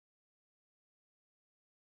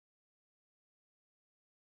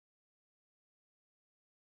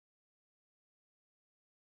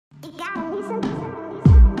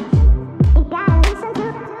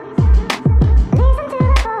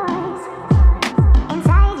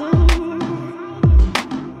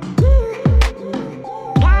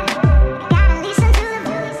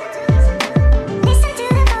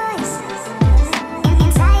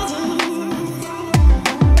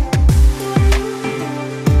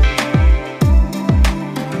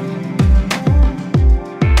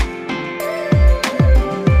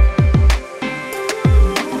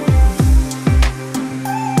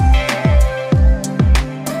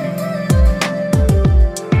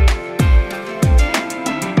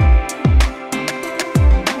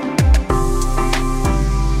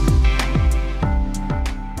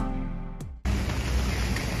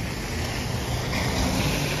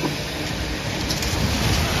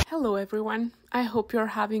Hello everyone, I hope you're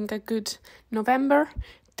having a good November.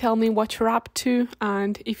 Tell me what you're up to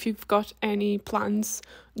and if you've got any plans,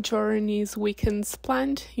 journeys, weekends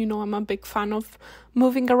planned. You know I'm a big fan of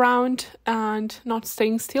moving around and not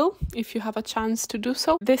staying still if you have a chance to do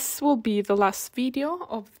so. This will be the last video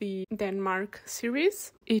of the Denmark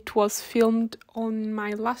series. It was filmed on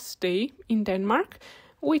my last day in Denmark,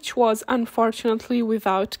 which was unfortunately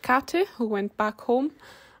without Kate, who went back home.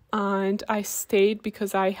 And I stayed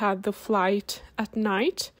because I had the flight at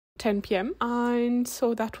night, 10 p.m. And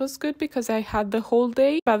so that was good because I had the whole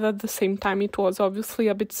day. But at the same time, it was obviously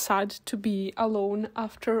a bit sad to be alone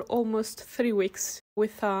after almost 3 weeks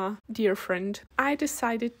with a dear friend. I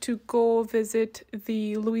decided to go visit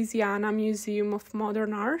the Louisiana Museum of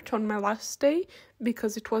Modern Art on my last day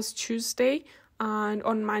because it was Tuesday. And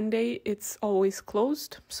on Monday, it's always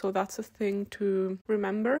closed. So that's a thing to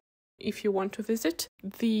remember if you want to visit.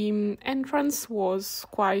 The entrance was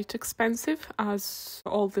quite expensive, as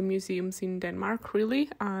all the museums in Denmark really,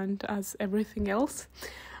 and as everything else.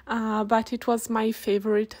 But it was my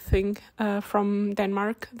favorite thing from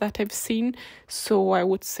Denmark that I've seen, so I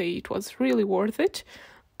would say it was really worth it.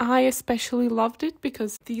 I especially loved it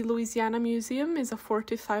because the Louisiana Museum is a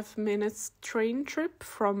 45 minutes train trip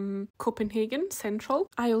from Copenhagen Central.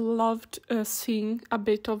 I loved seeing a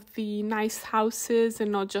bit of the nice houses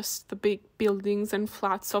and not just the big buildings and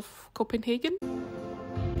flats of Copenhagen.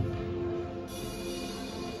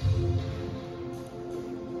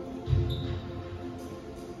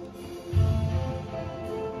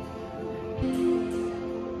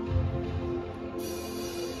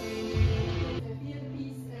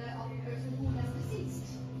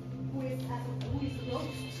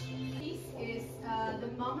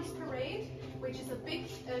 Which is a big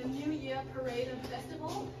New Year parade and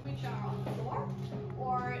festival, which are on the floor,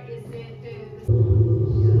 or is it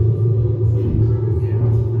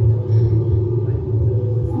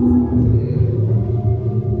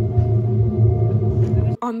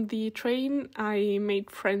On the train, I made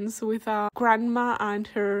friends with a grandma and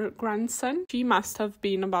her grandson. She must have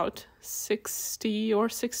been about 60 or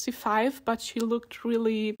 65, but she looked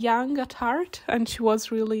really young at heart and she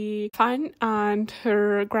was really fun. And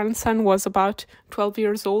her grandson was about 12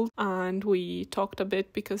 years old and we talked a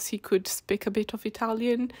bit because he could speak a bit of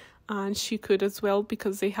Italian. And she could as well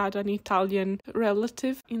because they had an Italian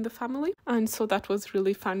relative in the family. And so that was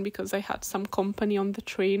really fun because I had some company on the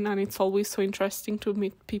train, and it's always so interesting to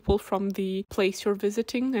meet people from the place you're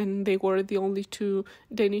visiting. And they were the only 2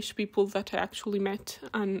 Danish people that I actually met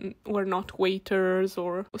and were not waiters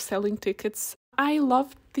or selling tickets. I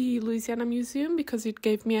loved the Louisiana Museum because it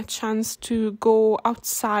gave me a chance to go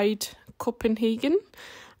outside Copenhagen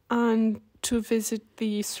and to visit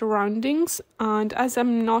the surroundings. And as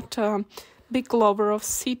I'm not a big lover of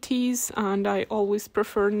cities and I always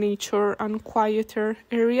prefer nature and quieter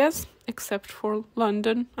areas, except for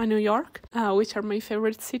London and New York, which are my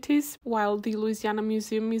favorite cities, while the Louisiana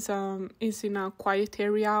Museum is in a quiet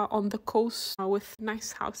area on the coast with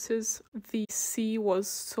nice houses. The sea was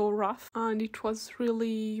so rough and it was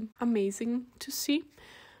really amazing to see.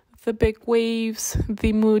 The big waves,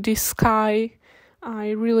 the moody sky,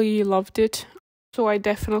 I really loved it. So I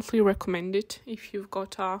definitely recommend it if you've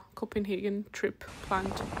got a Copenhagen trip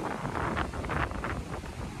planned.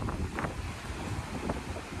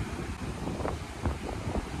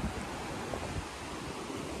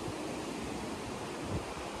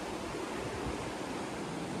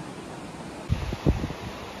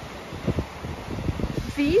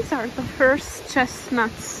 These are the first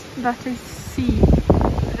chestnuts that I see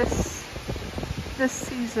this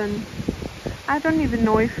season. I don't even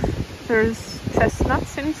know if there's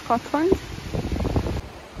chestnuts in Scotland.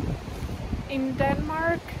 In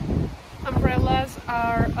Denmark, umbrellas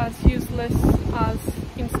are as useless as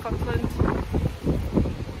in Scotland.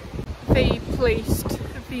 They placed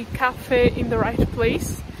the cafe in the right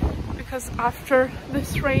place because after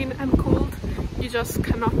this rain and cold, you just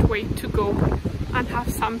cannot wait to go and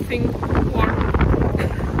have something warm.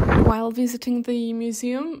 While visiting the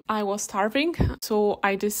museum, I was starving, so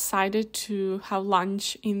I decided to have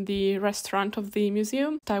lunch in the restaurant of the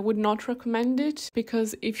museum. I would not recommend it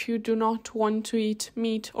because if you do not want to eat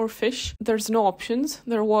meat or fish, there's no options.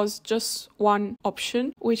 There was just one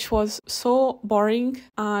option, which was so boring,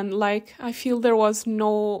 and like I feel there was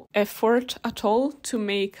no effort at all to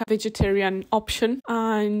make a vegetarian option.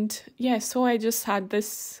 And yeah, so I just had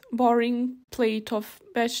this boring plate of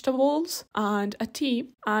vegetables and a tea,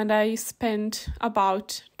 and I spent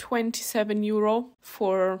about 27 euro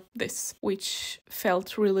for this, which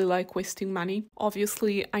felt really like wasting money.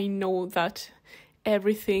 Obviously, I know that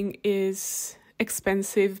everything is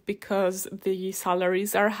expensive because the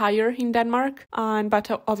salaries are higher in Denmark, but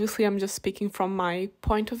obviously I'm just speaking from my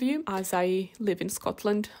point of view as I live in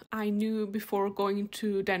Scotland. I knew before going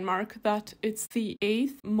to Denmark that it's the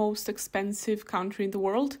 8th most expensive country in the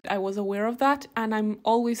world. I was aware of that, and I'm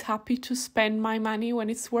always happy to spend my money when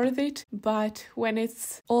it's worth it, but when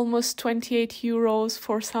it's almost 28 euros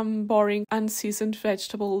for some boring unseasoned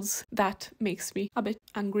vegetables, that makes me a bit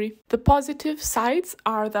angry. The positive sides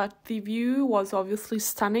are that the view was obviously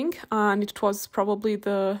stunning, and it was probably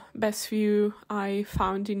the best view I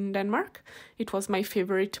found in Denmark. It was my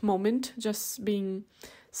favorite moment, just being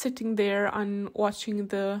sitting there and watching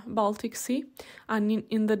the Baltic Sea, and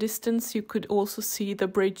in the distance you could also see the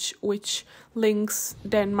bridge which links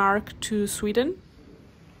Denmark to Sweden.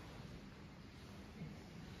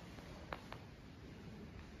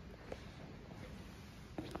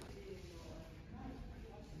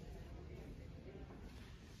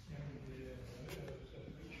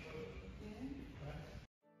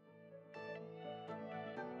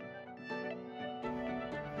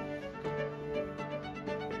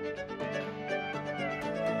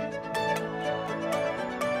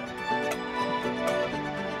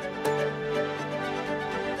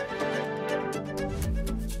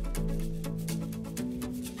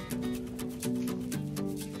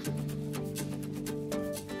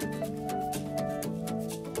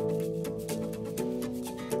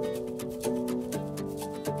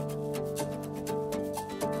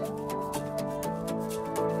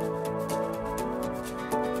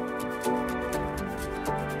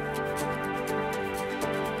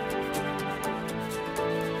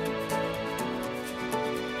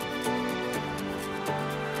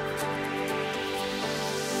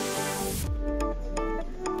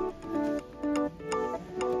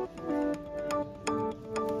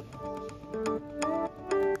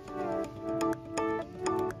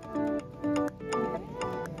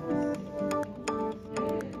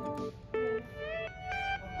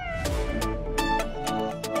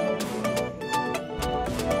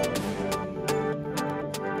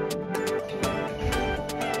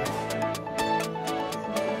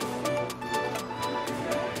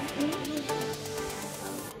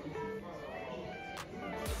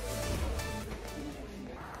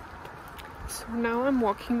 So now I'm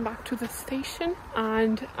walking back to the station,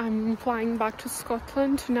 and I'm flying back to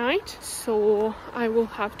Scotland tonight, so I will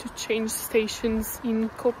have to change stations in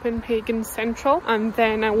Copenhagen Central, and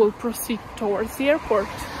then I will proceed towards the airport.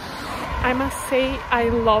 I must say I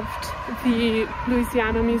loved the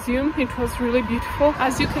Louisiana Museum. It was really beautiful.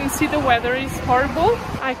 As you can see, the weather is horrible.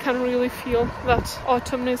 I can really feel that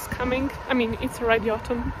autumn is coming. I mean, it's already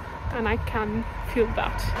autumn and I can feel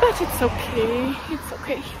that. But it's okay, it's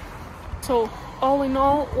okay. So, all in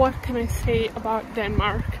all, what can I say about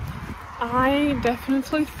Denmark? I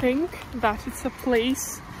definitely think that it's a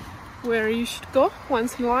place where you should go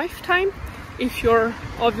once in a lifetime if you're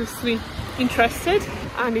obviously interested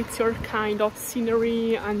and it's your kind of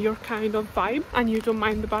scenery and your kind of vibe and you don't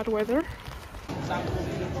mind the bad weather.